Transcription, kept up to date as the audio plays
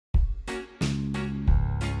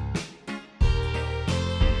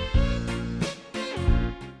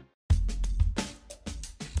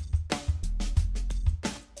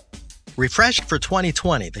Refreshed for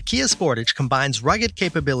 2020, the Kia Sportage combines rugged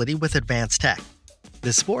capability with advanced tech.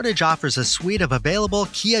 The Sportage offers a suite of available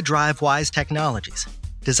Kia DriveWise technologies,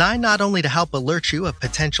 designed not only to help alert you of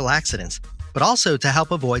potential accidents, but also to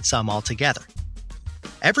help avoid some altogether.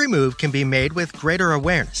 Every move can be made with greater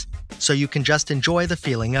awareness, so you can just enjoy the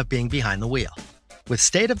feeling of being behind the wheel. With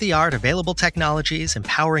state-of-the-art available technologies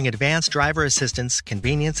empowering advanced driver assistance,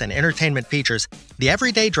 convenience, and entertainment features, the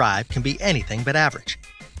everyday drive can be anything but average.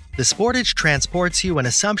 The Sportage transports you in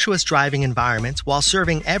a sumptuous driving environment while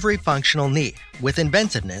serving every functional need with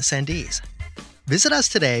inventiveness and ease. Visit us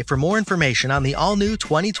today for more information on the all-new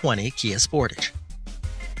 2020 Kia Sportage.